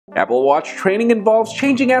Apple Watch training involves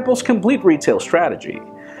changing Apple's complete retail strategy.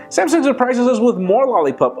 Samsung surprises us with more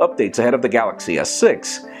Lollipop updates ahead of the Galaxy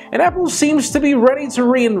S6. And Apple seems to be ready to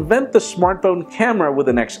reinvent the smartphone camera with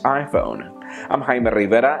the next iPhone. I'm Jaime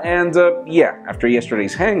Rivera, and after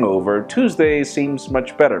yesterday's hangover, Tuesday seems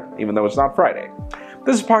much better, even though it's not Friday.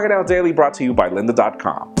 This is Pocketnow Daily, brought to you by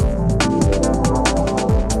lynda.com.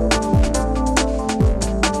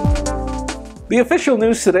 The official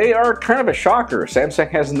news today are kind of a shocker. Samsung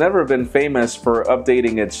has never been famous for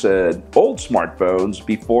updating its old smartphones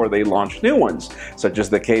before they launch new ones, such as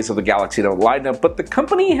the case of the Galaxy Note lineup, but the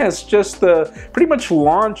company has just pretty much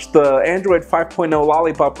launched the Android 5.0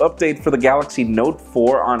 Lollipop update for the Galaxy Note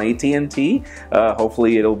 4 on AT&T.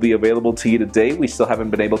 Hopefully it'll be available to you today. We still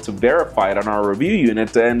haven't been able to verify it on our review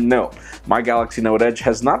unit, and no, my Galaxy Note Edge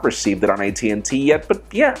has not received it on AT&T yet, but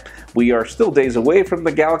yeah, we are still days away from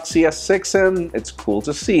the Galaxy S6, and it's cool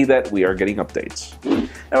to see that we are getting updates.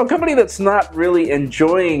 Now, a company that's not really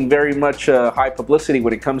enjoying very much high publicity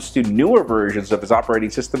when it comes to newer versions of its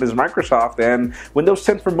operating system is Microsoft and Windows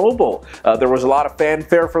 10 for mobile. There was a lot of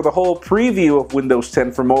fanfare for the whole preview of Windows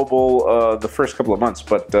 10 for mobile the first couple of months,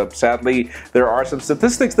 but sadly there are some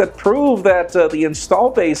statistics that prove that the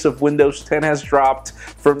install base of Windows 10 has dropped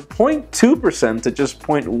from 0.2% to just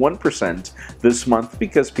 0.1% this month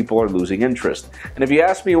because people are losing interest. And if you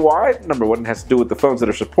ask me why, number one, it has to do with the phones that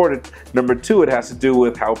are supported. Number two, it has to do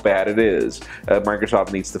with how bad it is.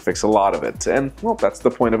 Microsoft needs to fix a lot of it. And, well, that's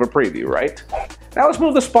the point of a preview, right? Now let's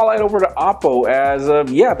move the spotlight over to Oppo as,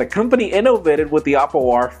 the company innovated with the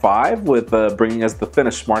Oppo R7 with bringing us the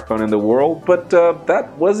thinnest smartphone in the world, but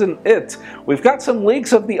that wasn't it. We've got some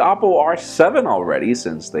leaks of the Oppo R7 already,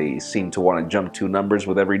 since they seem to want to jump two numbers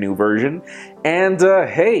with every new version. And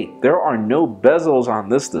hey, there are no bezels on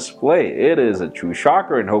this display. It is a true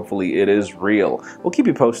shocker, and hopefully it is real. We'll keep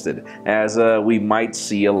you posted as we might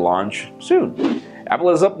see a launch soon.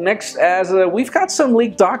 Apple is up next as we've got some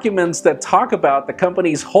leaked documents that talk about the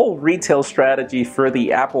company's whole retail strategy for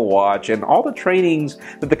the Apple Watch and all the trainings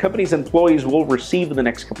that the company's employees will receive in the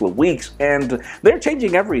next couple of weeks, and they're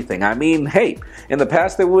changing everything. I mean, hey, in the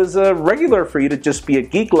past it was regular for you to just be a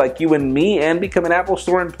geek like you and me and become an Apple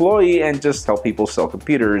Store employee and just help people sell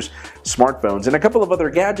computers, smartphones, and a couple of other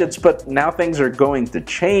gadgets, but now things are going to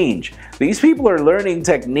change. These people are learning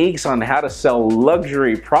techniques on how to sell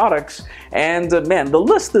luxury products, and man, the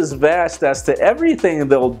list is vast as to everything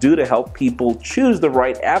they'll do to help people choose the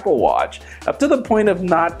right Apple Watch, up to the point of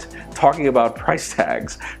not talking about price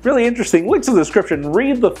tags. Really interesting. Links in the description.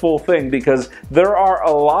 Read the full thing because there are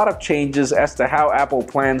a lot of changes as to how Apple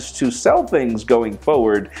plans to sell things going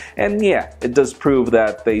forward. And yeah, it does prove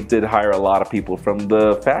that they did hire a lot of people from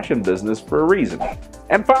the fashion business for a reason.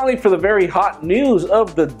 And finally, for the very hot news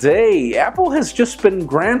of the day, Apple has just been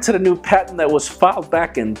granted a new patent that was filed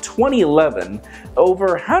back in 2011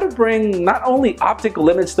 over how to bring not only optical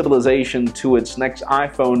image stabilization to its next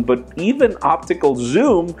iPhone, but even optical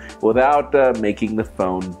zoom without making the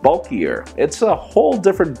phone bulkier. It's a whole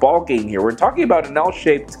different ballgame here. We're talking about an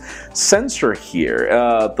L-shaped sensor here.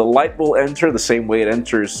 The light will enter the same way it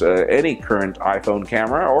enters any current iPhone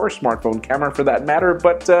camera or smartphone camera for that matter,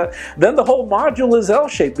 but then the whole module is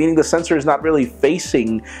L-shaped, meaning the sensor is not really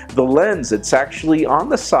facing the lens. It's actually on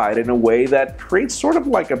the side in a way that creates sort of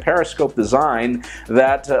like a periscope design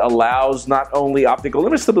that allows not only optical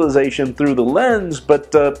image stabilization through the lens,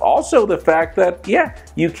 but also the fact that, yeah,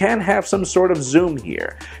 you can have some sort of zoom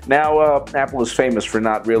here. Now, Apple is famous for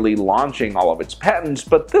not really launching all of its patents,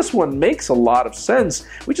 but this one makes a lot of sense.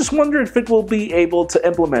 We just wonder if it will be able to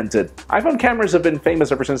implement it. iPhone cameras have been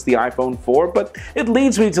famous ever since the iPhone 4, but it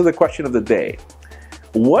leads me to the question of the day.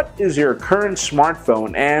 What is your current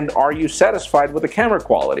smartphone, and are you satisfied with the camera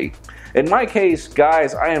quality? In my case,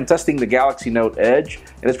 guys, I am testing the Galaxy Note Edge,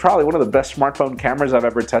 and it's probably one of the best smartphone cameras I've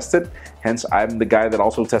ever tested. Hence, I'm the guy that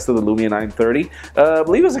also tested the Lumia 930.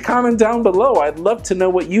 Leave us a comment down below. I'd love to know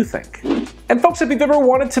what you think. And folks, if you've ever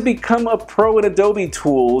wanted to become a pro in Adobe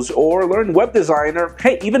tools or learn web design or,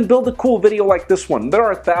 hey, even build a cool video like this one, there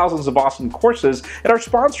are thousands of awesome courses at our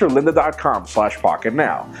sponsor,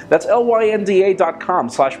 lynda.com/pocketnow. That's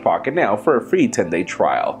lynda.com/pocketnow for a free 10-day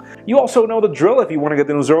trial. You also know the drill. If you want to get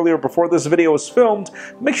the news earlier before this video is filmed,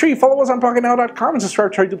 make sure you follow us on Pocketnow.com and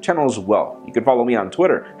subscribe to our YouTube channel as well. You can follow me on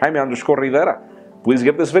Twitter, Jaime_Rivera. Please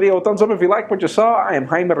give this video a thumbs up if you like what you saw. I am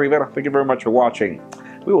Jaime Rivera. Thank you very much for watching.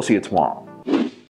 We will see you tomorrow.